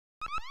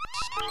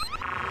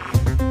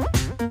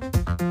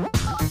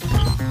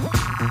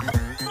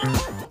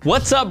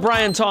What's up,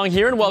 Brian Tong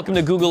here, and welcome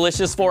to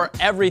Googlicious for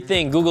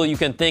everything Google you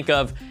can think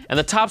of. And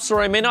the top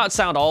story may not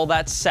sound all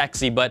that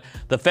sexy, but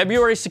the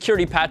February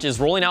security patch is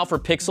rolling out for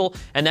Pixel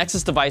and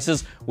Nexus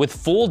devices with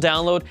full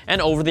download and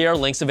over-the-air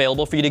links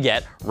available for you to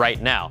get right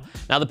now.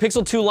 Now, the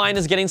Pixel 2 line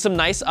is getting some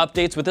nice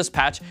updates with this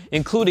patch,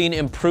 including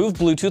improved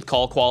Bluetooth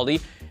call quality,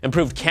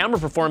 improved camera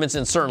performance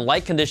in certain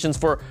light conditions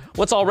for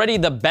what's already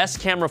the best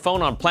camera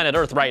phone on planet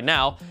Earth right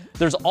now.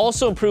 There's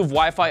also improved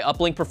Wi-Fi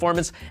uplink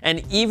performance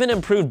and even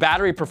improved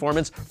battery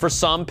performance for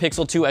some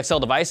Pixel 2 XL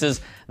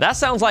devices. That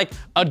sounds like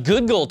a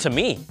good goal to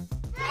me.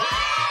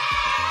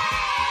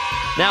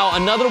 Now,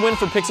 another win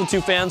for Pixel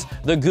 2 fans,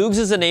 the Googs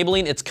is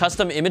enabling its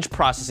custom image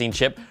processing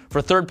chip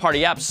for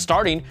third-party apps,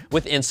 starting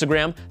with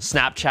Instagram,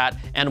 Snapchat,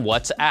 and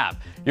WhatsApp.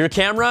 Your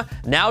camera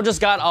now just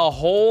got a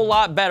whole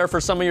lot better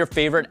for some of your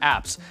favorite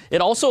apps.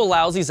 It also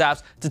allows these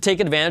apps to take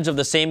advantage of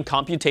the same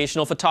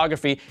computational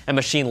photography and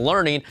machine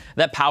learning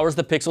that powers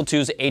the Pixel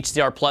 2's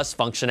HDR Plus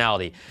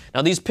functionality.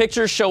 Now, these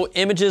pictures show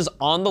images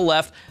on the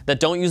left that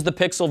don't use the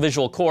Pixel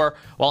visual core,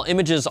 while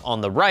images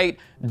on the right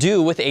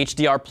do with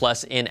HDR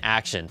Plus in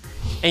action.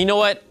 And you know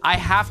what? I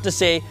have to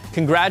say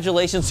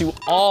congratulations to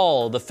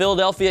all the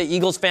Philadelphia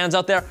Eagles fans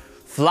out there.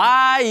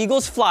 Fly,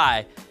 Eagles,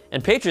 fly.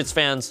 And Patriots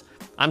fans,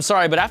 I'm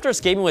sorry, but after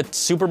escaping with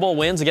Super Bowl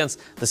wins against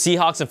the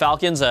Seahawks and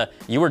Falcons,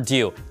 you were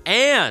due.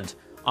 And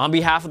on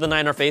behalf of the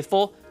Niner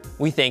faithful,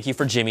 we thank you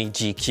for Jimmy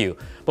GQ.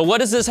 But what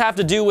does this have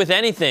to do with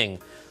anything?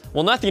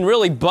 Well, nothing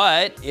really,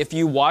 but if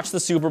you watch the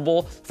Super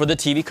Bowl for the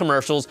TV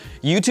commercials,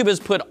 YouTube has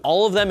put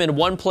all of them in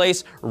one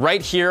place right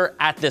here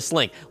at this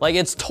link. Like,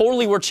 it's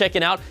totally worth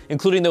checking out,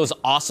 including those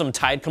awesome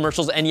Tide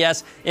commercials, and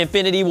yes,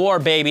 Infinity War,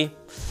 baby.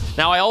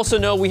 Now, I also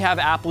know we have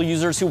Apple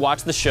users who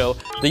watch the show.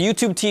 The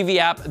YouTube TV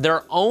app,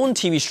 their own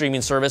TV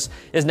streaming service,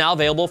 is now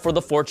available for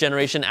the 4th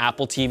generation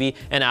Apple TV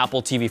and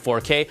Apple TV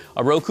 4K.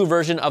 A Roku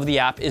version of the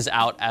app is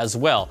out as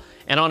well.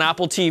 And on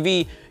Apple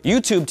TV,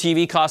 YouTube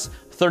TV costs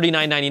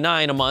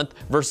 $39.99 a month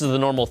versus the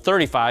normal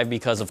 $35,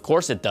 because of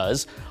course it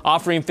does,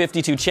 offering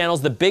 52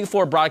 channels, the big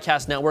 4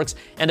 broadcast networks,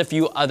 and a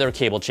few other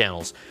cable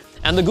channels.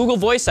 And the Google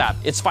Voice app,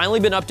 it's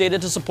finally been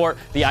updated to support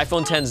the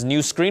iPhone X's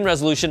new screen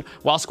resolution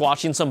while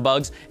squashing some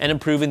bugs and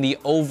improving the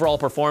overall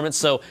performance,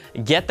 so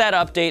get that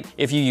update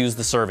if you use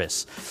the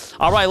service.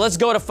 All right, let's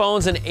go to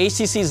phones, and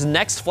HTC's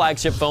next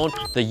flagship phone,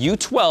 the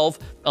U12,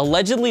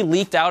 allegedly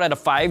leaked out at a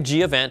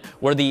 5G event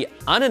where the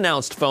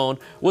unannounced phone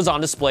was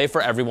on display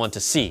for everyone to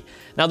see.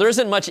 Now, there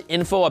isn't much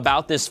info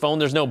about this phone,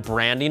 there's no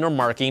branding or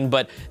marking,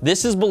 but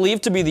this is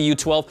believed to be the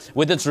U12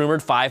 with its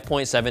rumored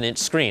 5.7-inch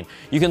screen.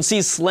 You can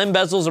see slim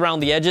bezels around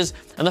the edges,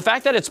 and the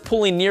fact that it's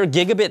pulling near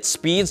gigabit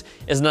speeds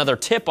is another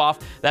tip-off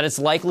that it's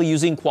likely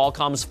using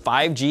Qualcomm's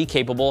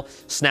 5G-capable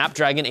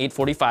Snapdragon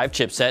 845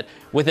 chipset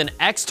with an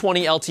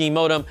X20 LTE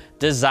modem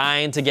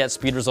designed to get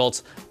speed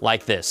results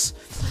like this.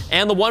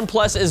 And the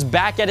OnePlus is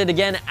back at it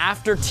again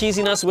after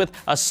teasing us with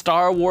a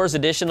Star Wars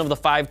edition of the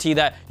 5T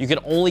that you could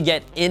only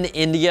get in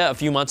India a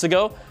few months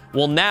ago.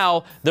 Well,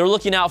 now they're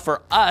looking out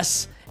for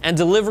us and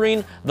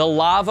delivering the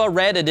lava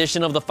red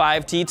edition of the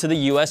 5T to the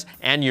US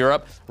and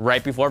Europe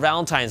right before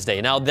Valentine's Day.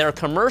 Now, their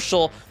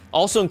commercial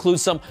also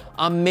includes some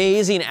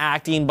amazing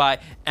acting by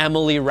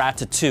Emily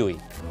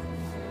Ratatouille.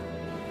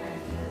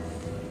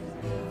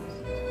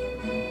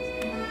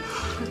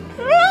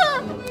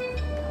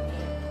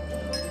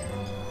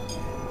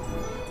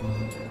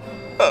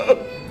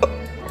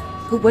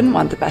 Who wouldn't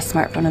want the best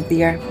smartphone of the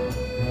year?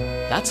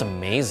 That's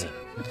amazing.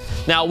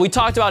 Now, we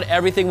talked about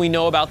everything we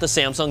know about the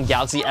Samsung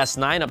Galaxy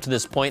S9 up to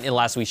this point in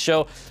last week's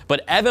show,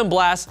 but Evan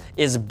Blass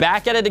is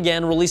back at it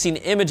again, releasing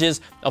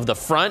images of the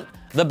front,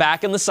 the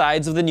back, and the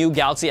sides of the new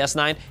Galaxy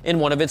S9 in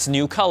one of its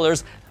new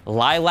colors,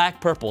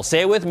 Lilac Purple.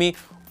 Say it with me.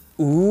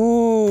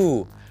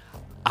 Ooh.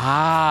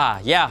 Ah,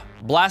 yeah.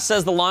 Blass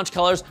says the launch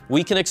colors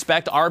we can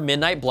expect are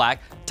Midnight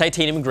Black,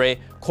 Titanium Gray,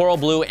 Coral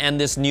Blue, and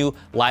this new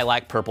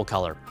Lilac Purple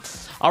color.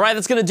 All right,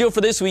 that's going to do it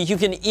for this week. You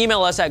can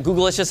email us at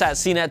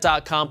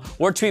googlicious@cnet.com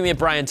or tweet me at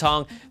Brian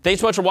Tong. Thanks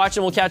so much for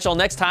watching. We'll catch y'all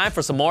next time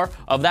for some more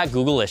of that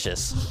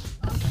Googlicious.